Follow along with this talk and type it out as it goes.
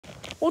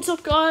What's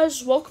up,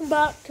 guys? Welcome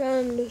back,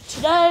 and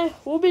today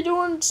we'll be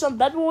doing some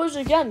Bedwars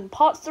again,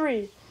 part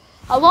 3.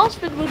 I last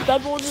vid with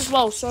Bedwars as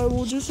well, so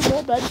we'll do some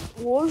more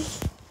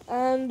Bedwars.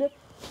 And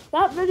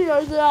that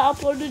video that I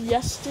uploaded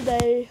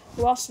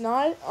last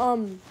night,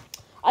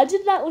 I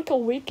did that like a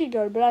week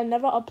ago, but I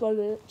never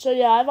uploaded it. So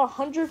yeah, I have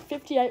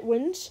 158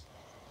 wins.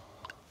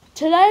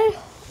 Today,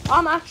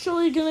 I'm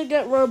actually gonna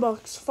get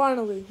Robux,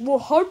 finally. Well,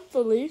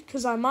 hopefully,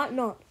 because I might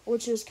not,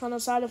 which is kind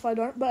of sad if I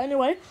don't. But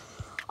anyway,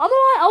 I'm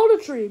gonna buy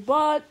Elder Tree,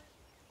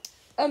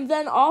 and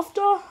then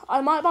after, I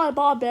might buy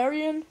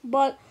Barbarian,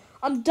 but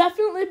I'm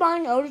definitely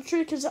buying Elder Tree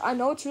because I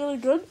know it's really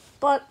good,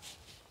 but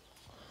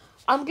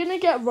I'm gonna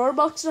get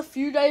Robux a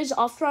few days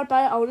after I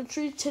buy Elder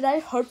Tree today,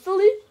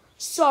 hopefully.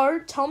 So,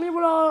 tell me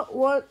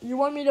what you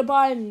want me to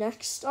buy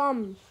next,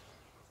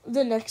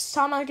 the next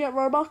time I get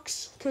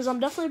Robux, because I'm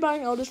definitely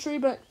buying Elder Tree,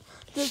 but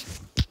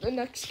the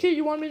next kit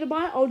you want me to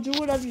buy, I'll do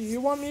whatever you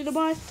want me to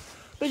buy.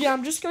 But yeah,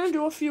 I'm just going to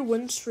do a few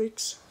win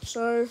streaks.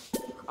 So,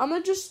 I'm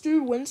going to just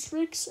do win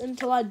streaks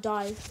until I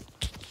die.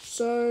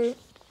 So,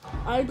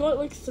 I got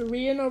like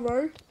 3 in a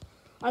row.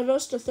 I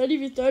versed a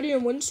 30v30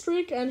 in win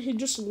streak, and he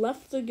just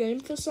left the game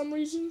for some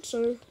reason.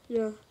 So,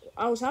 yeah,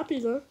 I was happy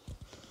though.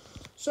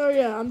 So,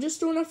 yeah, I'm just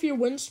doing a few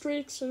win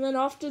streaks. And then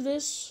after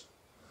this,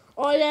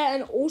 oh yeah,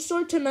 and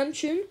also to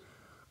mention,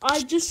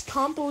 I just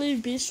can't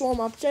believe B-Swarm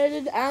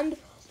updated, and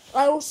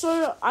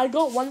I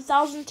got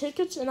 1,000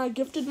 tickets, and I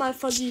gifted my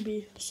Fuzzy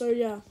Bee. So,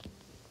 yeah.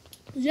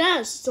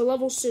 Yes, it's a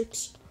level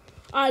 6.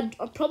 I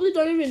probably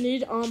don't even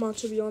need armor,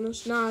 to be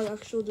honest. Nah, I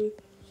actually do.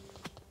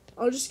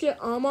 I'll just get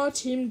armor,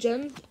 team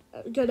gen,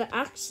 get an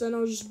axe, then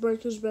I'll just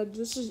break his bed.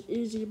 This is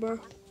easy, bro.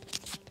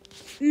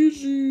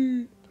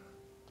 Easy.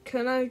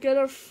 Can I get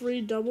a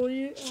free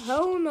W?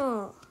 Hell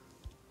no.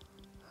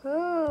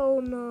 Hell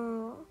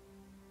no.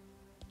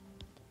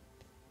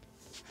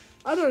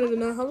 I don't even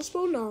know how to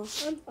spell now.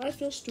 I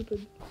feel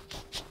stupid.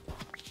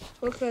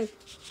 Okay.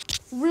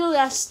 Really,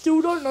 I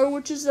still don't know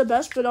which is the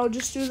best, but I'll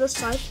just do the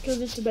Scythe because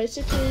it's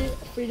basically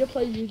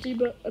free-to-play Yuzi,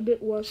 but a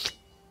bit worse.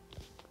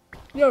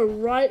 Yo,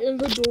 right in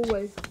the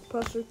doorway.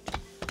 Perfect.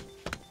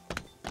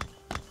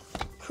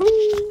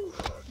 Cool.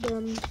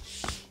 Then,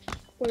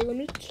 wait, let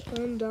me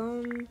turn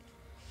down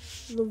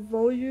the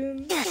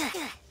volume.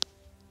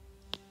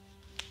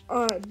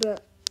 Alright,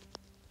 bet.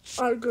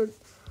 Alright, good.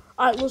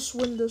 Alright, let's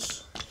win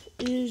this.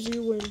 Easy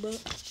win, bro.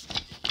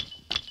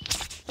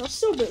 That's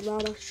still a bit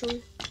loud,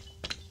 actually.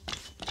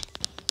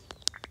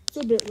 It's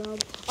a bit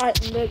loud.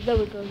 Alright, there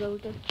we go,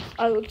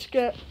 Alright, let's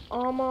get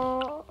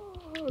armor.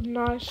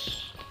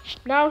 Nice.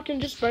 Now I can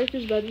just break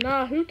his bed.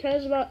 Nah, who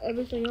cares about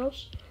everything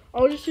else?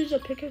 I'll just use a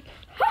pickaxe.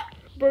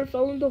 Bro,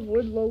 fell in the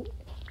void, lol.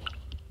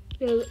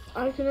 Yeah,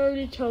 I can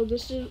already tell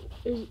this is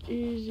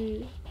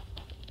easy.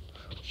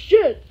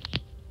 Shit!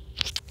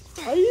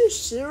 Are you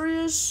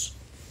serious?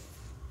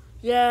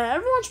 Yeah,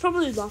 everyone's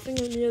probably laughing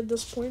at me at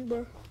this point,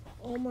 bro.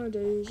 Oh my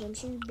days, I'm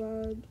so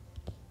bad.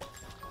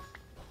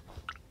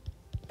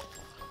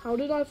 How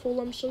did I fall?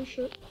 I'm so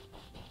shit.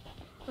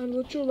 I'm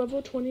literally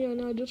level 20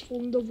 and I just fall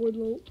in the void,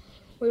 lol.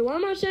 Wait, why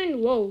am I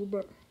saying lol,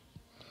 bro?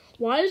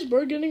 Why is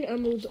bro getting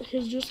emeralds?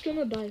 He's just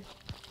gonna die.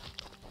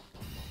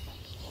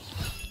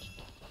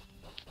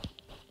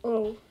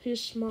 Oh,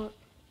 he's smart.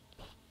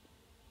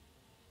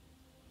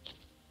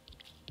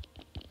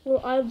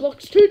 Well, I have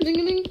blocks too,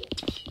 ding ding.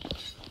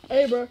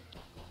 Hey, bro.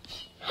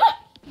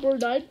 Bro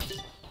died.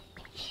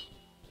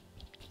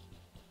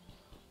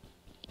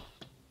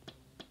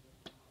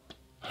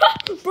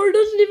 Bro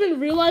doesn't even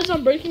realize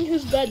I'm breaking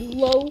his bed.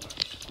 Low.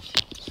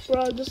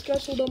 Bro, this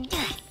guy's so dumb.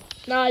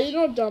 Nah, you're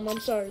not dumb.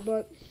 I'm sorry,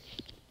 but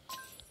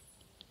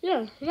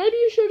yeah, maybe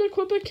you should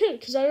equip a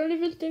kit because I don't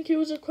even think he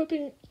was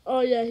equipping.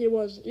 Oh yeah, he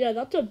was. Yeah,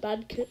 that's a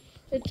bad kit.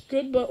 It's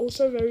good, but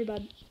also very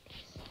bad.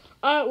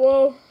 Alright,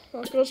 well,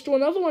 let's do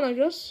another one, I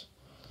guess.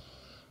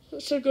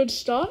 That's a good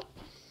start.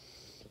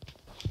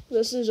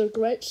 This is a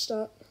great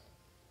start.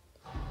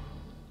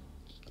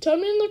 Tell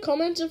me in the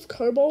comments if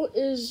Cobalt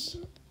is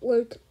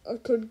like a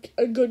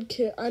good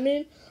kit. I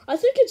mean, I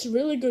think it's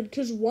really good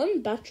because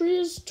 1 battery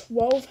is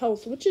 12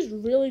 health, which is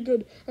really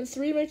good, and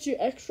 3 makes you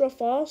extra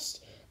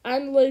fast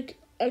and like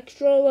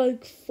extra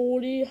like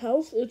 40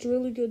 health. It's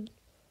really good.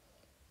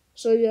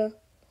 So yeah,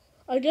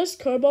 I guess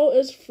Cobalt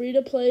is free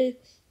to play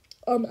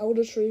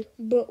Elder Tree,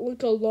 but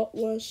look a lot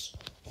worse.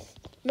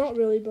 Not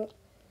really, but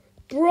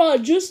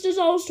bruh, just as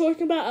I was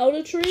talking about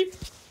Elder Tree,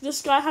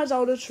 this guy has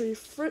Elder Tree.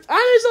 And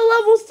he's a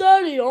level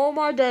 30. Oh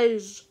my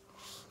days.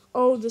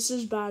 Oh, this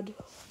is bad.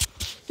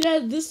 Yeah,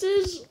 this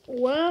is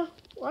where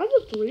I have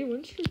a 3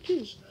 win streak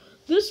too.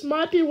 This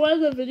might be where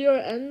the video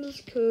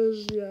ends,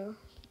 because yeah,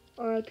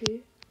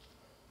 RIP.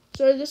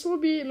 So this will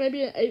be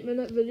maybe an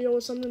 8-minute video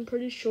or something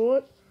pretty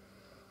short.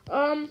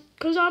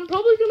 Because I'm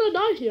probably gonna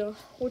die here,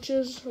 which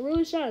is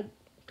really sad.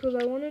 Because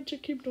I wanted to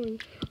keep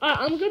doing.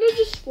 I'm gonna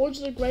just forge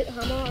the Great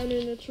Hammer. I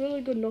mean, it's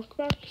really good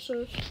knockback.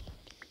 So,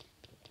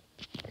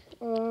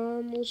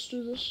 let's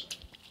do this.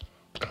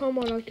 Come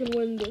on, I can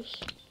win this.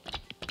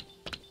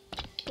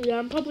 Yeah,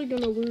 I'm probably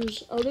gonna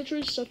lose. Elder Tree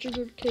is such a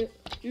good kit.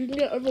 You can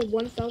get over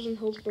 1,000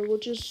 health, bro,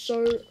 which is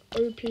so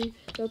OP.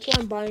 That's why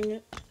I'm buying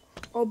it.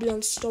 I'll be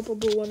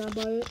unstoppable when I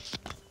buy it.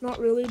 Not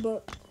really,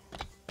 but...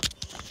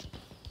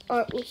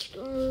 Alright, let's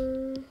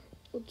go.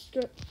 Let's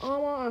get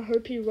armor. I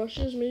hope he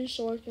rushes me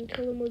so I can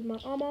kill him with my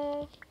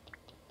armor.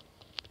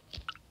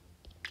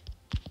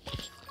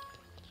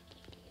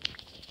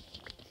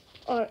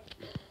 Alright.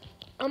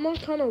 I'm on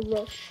kind of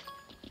rush.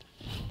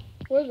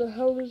 Where the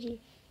hell is he?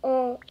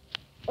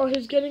 Oh,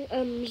 he's getting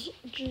M's.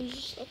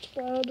 Jeez, that's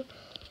bad.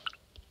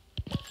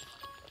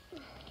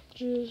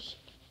 Jeez.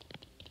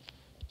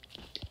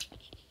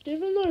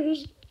 Even though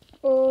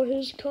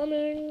he's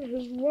coming,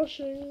 he's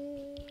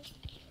rushing.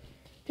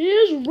 He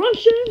is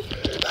rushing!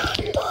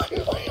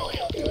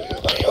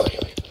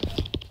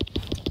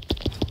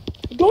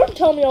 Don't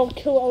tell me I'll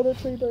kill Elder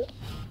Tree, but...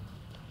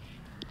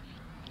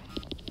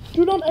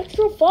 Dude, I'm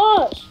extra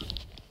fast!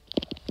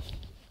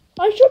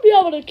 I should be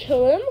able to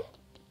kill him.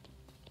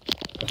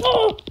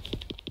 Oh!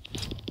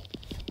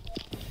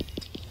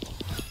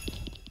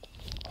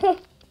 Huh.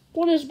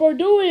 What is bro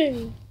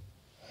doing?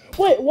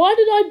 Wait, why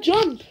did I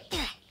jump?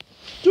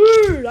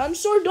 Dude, I'm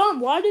so dumb.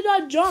 Why did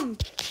I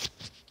jump?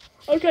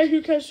 Okay,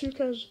 who cares, who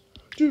cares?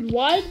 Dude,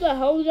 why the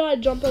hell did I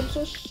jump? I'm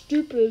so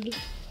stupid.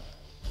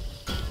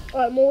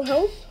 Alright, more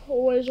health.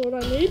 Always what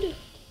I need.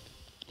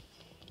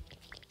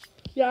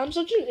 Yeah, I'm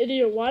such an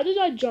idiot. Why did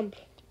I jump?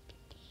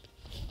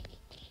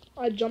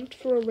 I jumped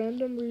for a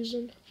random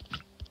reason.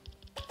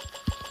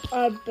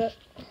 I bet.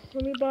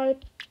 Let me buy a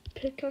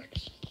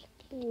pickaxe.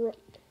 Let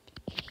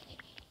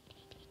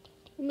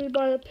me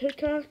buy a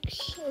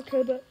pickaxe.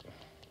 Okay, bet.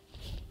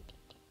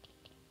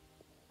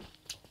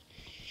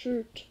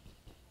 Shoot.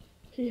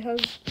 He has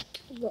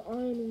the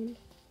iron one.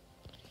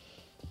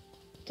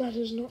 That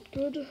is not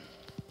good.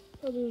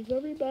 That is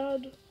very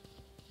bad.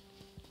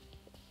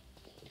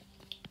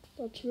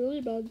 That's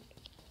really bad.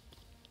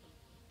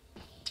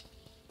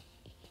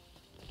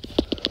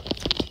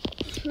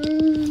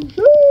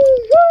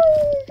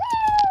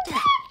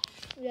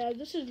 Yeah,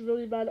 this is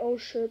really bad. Oh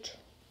shit.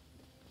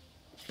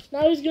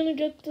 Now he's gonna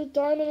get the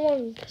diamond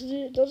one because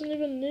he doesn't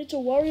even need to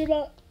worry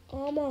about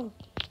armor.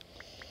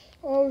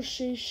 Oh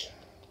sheesh.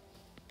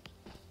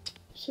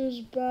 This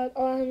is bad.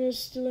 Oh, and he's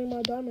stealing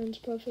my diamonds.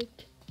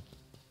 Perfect.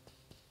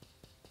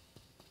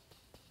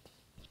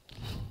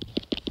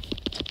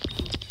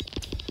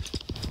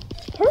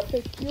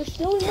 Perfect. You're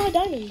stealing my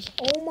diamonds.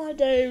 Oh my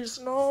days.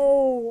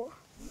 No.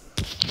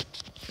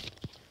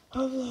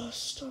 I've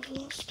lost.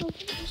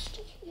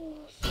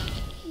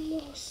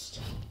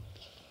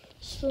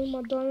 Steal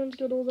my diamonds,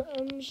 get all the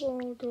M's.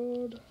 Oh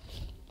god.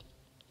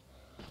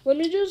 Let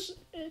me just,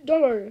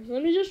 don't worry.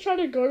 Let me just try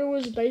to go to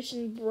his base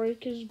and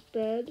break his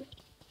bed.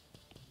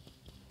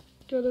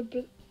 Get a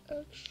bit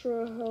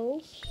extra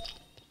health.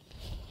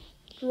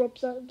 Drop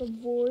that in the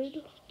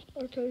void.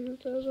 Okay, who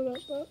cares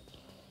about that?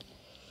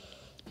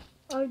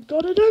 I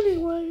got it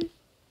anyway.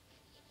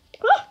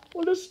 Ah,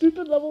 what a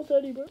stupid level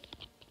 30, bro.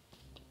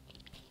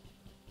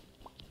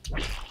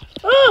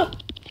 Ah!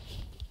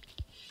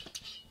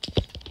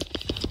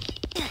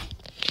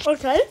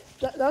 Okay,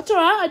 that's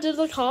alright. I did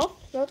the car.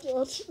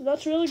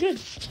 That's really good.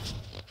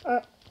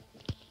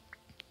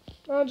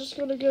 I'm just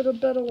gonna get a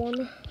better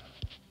one.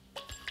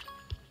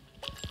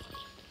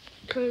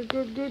 Okay,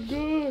 good.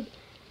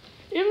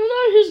 Even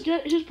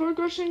though he's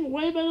progressing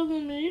way better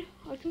than me,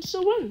 I can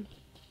still win.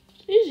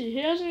 It's easy. He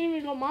hasn't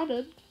even got my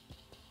bed.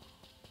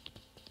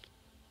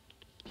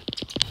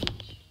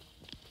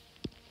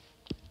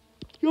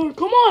 Yo,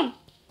 come on!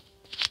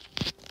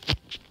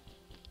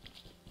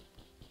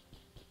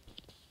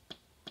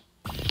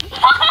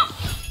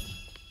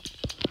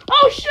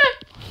 Oh shit!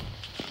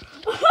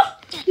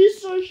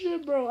 He's so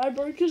shit, bro. I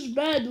broke his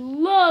bed.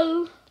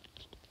 Lol.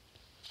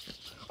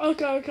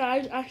 Okay. I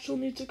actually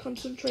need to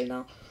concentrate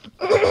now.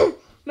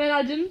 Man,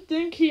 I didn't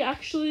think he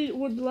actually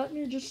would let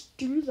me just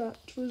do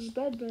that to his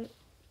bed, mate.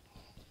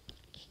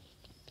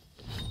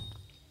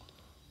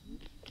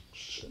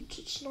 Shit,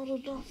 it's not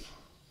enough.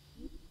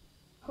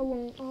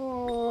 Hello.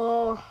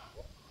 Oh,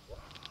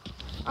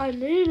 I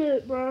need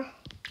it, bro.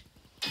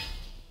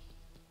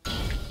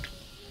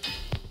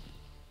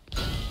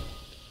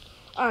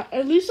 Alright,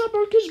 at least I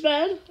broke his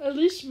bed. At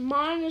least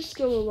mine is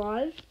still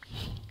alive.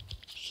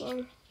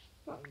 So,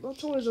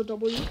 that's always a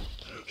W.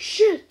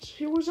 Shit!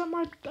 He was at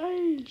my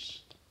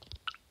base.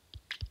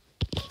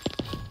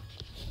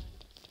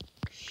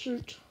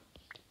 Shoot.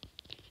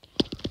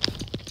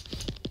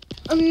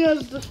 And he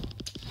has the...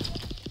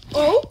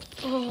 Oh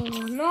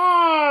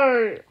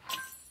no!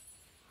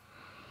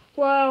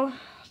 Well,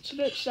 it's a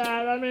bit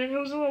sad. I mean, he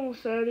was a level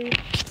 30.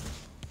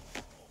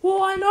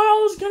 Well, I know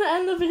I was gonna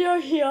end the video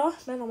here.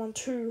 Man, I'm on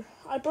 2.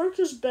 I broke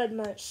his bed,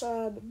 mate.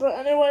 Sad. But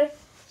anyway,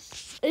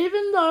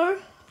 even though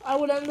I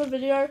would end the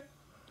video,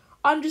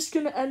 I'm just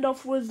gonna end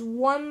off with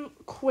one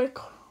quick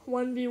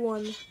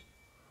 1v1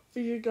 for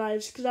you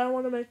guys, because I don't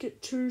want to make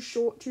it too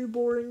short, too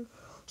boring.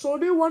 So I'll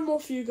do one more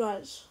for you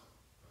guys.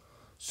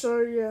 So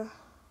yeah,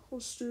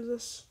 let's do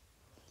this.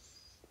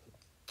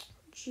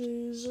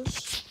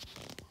 Jesus.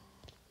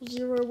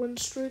 0 win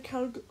streak.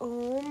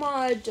 Oh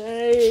my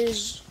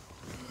days.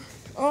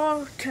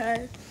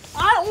 Okay.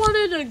 I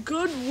wanted a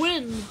good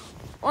win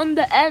on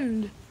the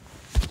end.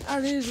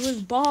 And he's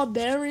with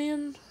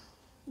Barbarian,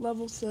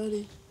 level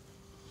 30.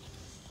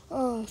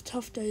 Oh,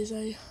 tough days,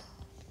 eh?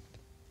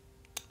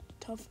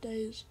 Tough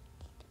days.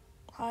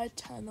 Hi,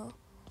 Tanner.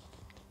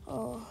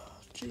 Oh,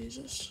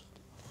 Jesus.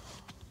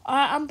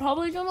 I'm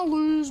probably gonna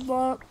lose,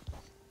 but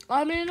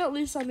I mean, at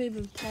least I'm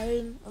even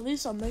playing. At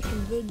least I'm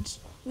making vids.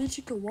 At least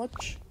you can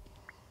watch.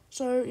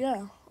 So,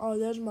 yeah. Oh,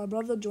 there's my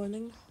brother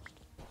joining.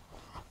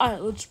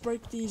 Alright, let's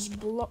break these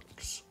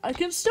blocks. I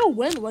can still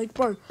win. Like,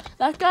 bro,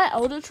 that guy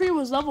Elder Tree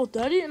was level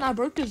 30 and I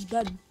broke his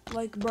bed.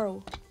 Like,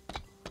 bro.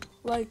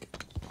 Like,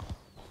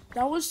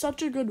 that was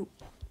such a good...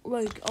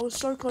 Like, I was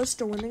so close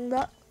to winning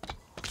that.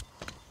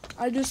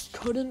 I just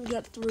couldn't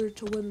get through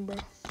to win, bro.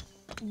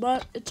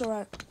 But it's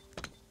alright.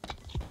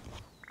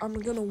 I'm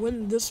gonna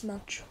win this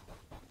match.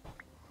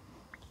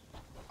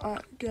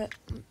 Alright, get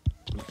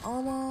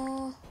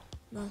armor.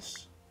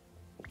 Nice.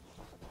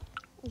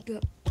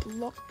 Get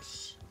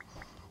blocks.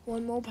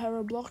 One more pair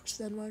of blocks,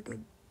 then we're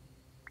good.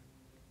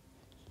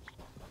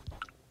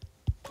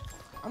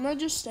 I'm gonna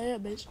just stay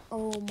at base.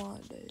 Oh my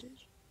days.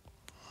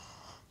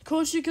 Of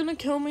course you're gonna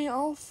kill me.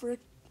 Oh frick.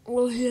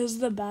 Well, he has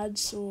the bad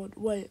sword.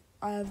 Wait,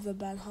 I have the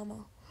bad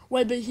hammer.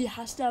 Wait, but he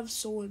has to have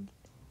sword.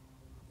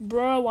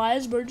 Bro, why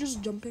is bro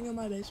just jumping in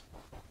my base?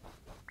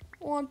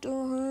 What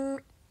the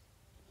heck?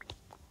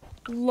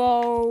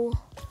 Low.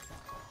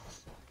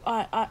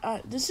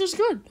 Alright. This is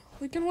good.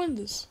 We can win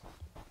this.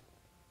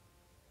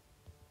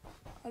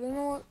 I don't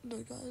know what the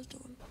guy is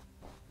doing.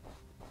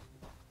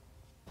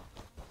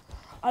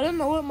 I don't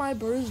know what my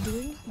bro is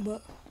doing,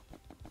 but...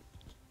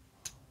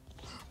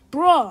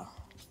 Bruh!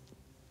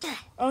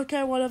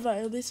 Okay, whatever.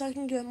 At least I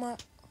can get my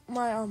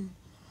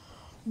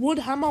wood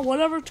hammer,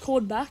 whatever it's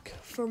called, back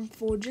from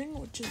forging,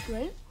 which is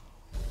great.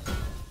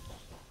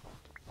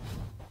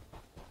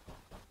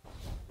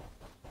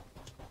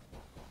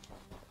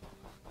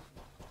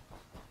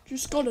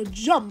 Just gotta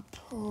jump.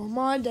 Oh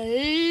my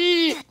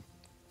day.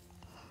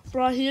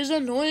 Bruh, he is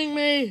annoying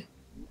me.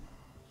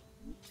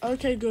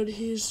 Okay, good.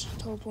 He's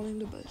teleporting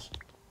to base.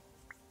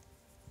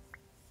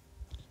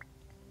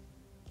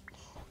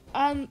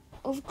 And,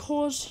 of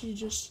course, he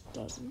just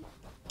doesn't.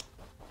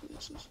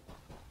 This is...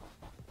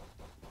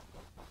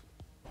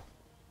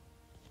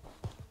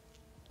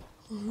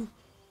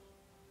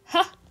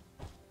 Ha!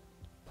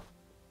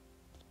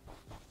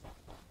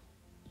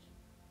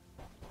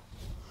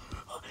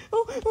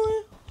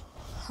 Oh.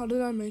 How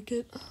did I make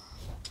it?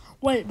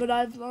 Wait, but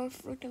I've no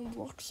freaking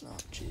blocks now.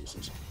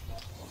 Jesus.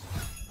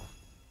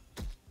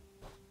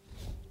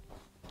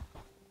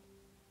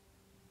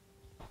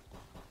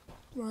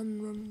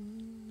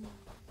 Run.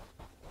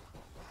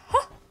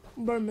 Ha!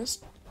 Bro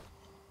missed.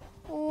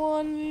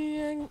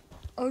 One.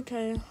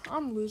 Okay,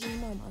 I'm losing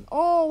my mind.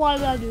 Oh, why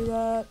did I do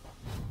that?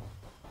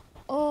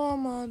 Oh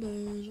my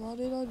days, why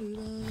did I do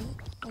that?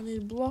 I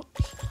need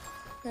blocks.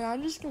 Yeah,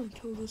 I'm just gonna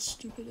kill this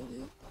stupid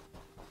idiot.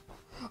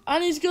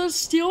 And he's gonna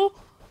steal?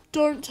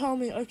 Don't tell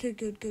me. Okay,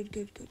 good.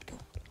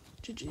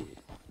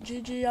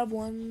 GG, I've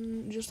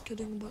won. Just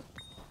kidding, but...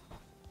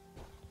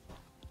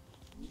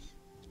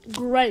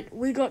 Great,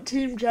 we got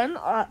Team Gen.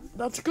 Alright,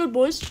 that's good,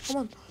 boys.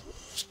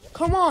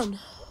 Come on.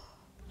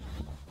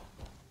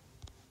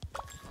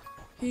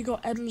 He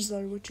got M's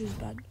though, which is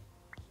bad.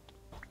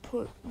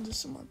 Put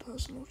this in my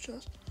personal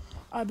chest.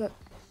 I bet.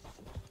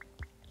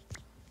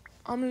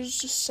 I'm gonna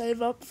just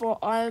save up for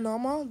iron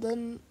armor,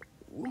 then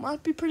we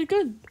might be pretty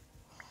good.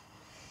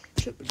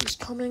 Shit, is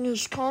coming.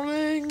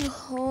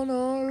 Oh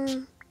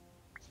no.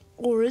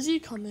 Or is he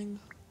coming?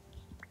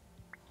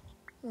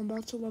 I'm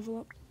about to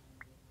level up.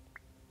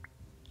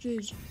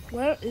 Jeez,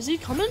 where is he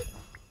coming?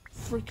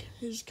 Frick,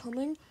 he's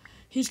coming.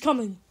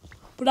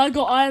 But I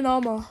got iron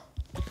armor.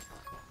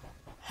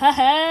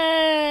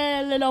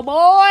 Hey, little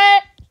boy.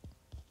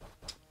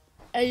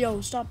 Hey, yo,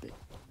 stop it.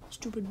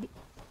 Stupid.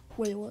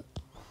 Wait, what?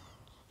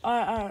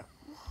 Alright.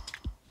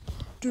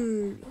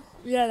 Dude.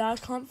 Yeah, I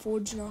can't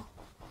forge now.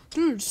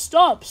 Dude,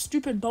 stop.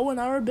 Stupid bow and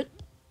arrow bit.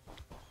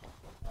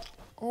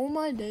 Oh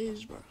my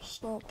days, bro.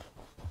 Stop.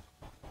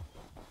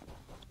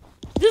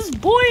 This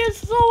boy is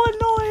so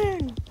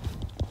annoying.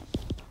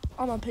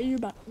 I'm gonna pay you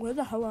back. Where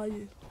the hell are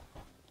you?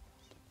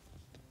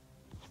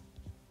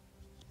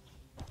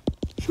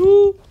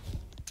 Shoot.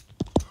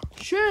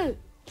 Shit.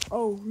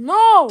 Oh,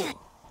 no.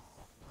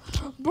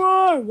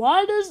 Bro,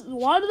 why do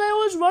they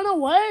always run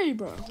away,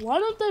 bro? Why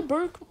don't they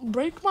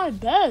break my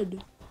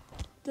bed?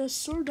 They're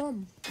so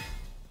dumb.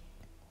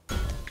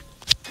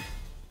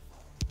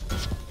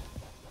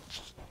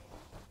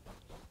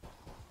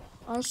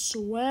 I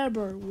swear,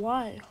 bro.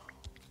 Why?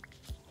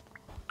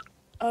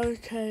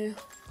 Okay.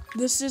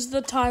 This is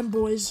the time,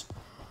 boys.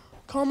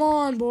 Come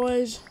on,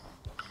 boys.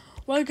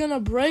 We're gonna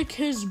break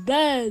his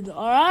bed,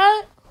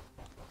 alright?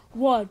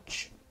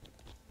 Watch.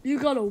 You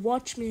gotta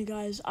watch me,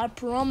 guys. I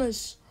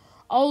promise.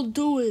 I'll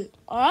do it.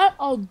 Alright?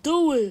 I'll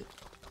do it.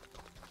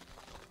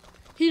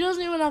 He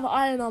doesn't even have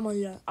iron armor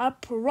yet. I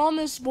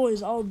promise,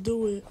 boys, I'll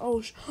do it.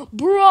 Oh,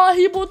 bruh,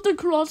 he bought the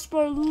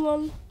crossbow,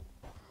 lol.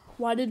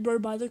 Why did bro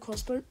buy the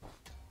crossbow?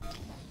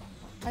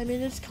 I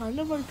mean, it's kind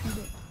of OP,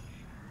 but...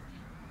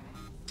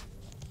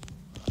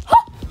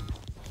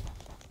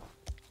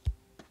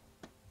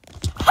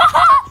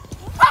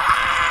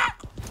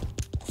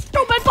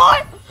 Stupid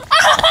boy!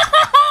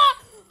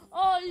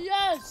 Oh,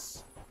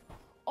 yes!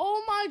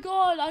 Oh my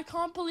god, I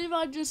can't believe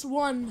I just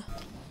won.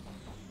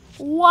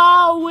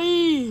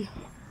 Wowee!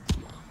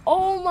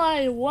 Oh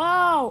my,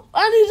 wow.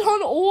 And he's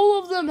on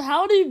all of them.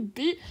 How did he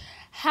beat?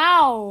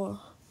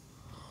 How?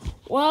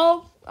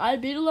 Well, I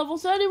beat a level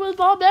 30 with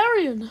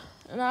Barbarian.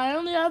 And I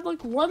only have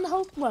like 1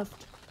 health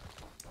left.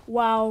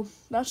 Wow,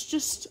 that's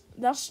just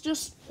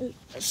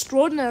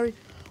extraordinary.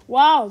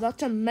 Wow,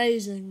 that's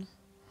amazing.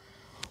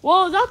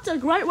 Well, that's a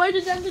great way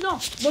to end it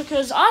off.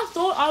 Because I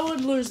thought I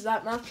would lose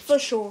that match for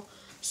sure.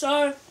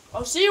 So,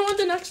 I'll see you in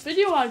the next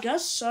video, I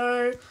guess.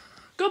 So,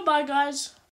 goodbye, guys.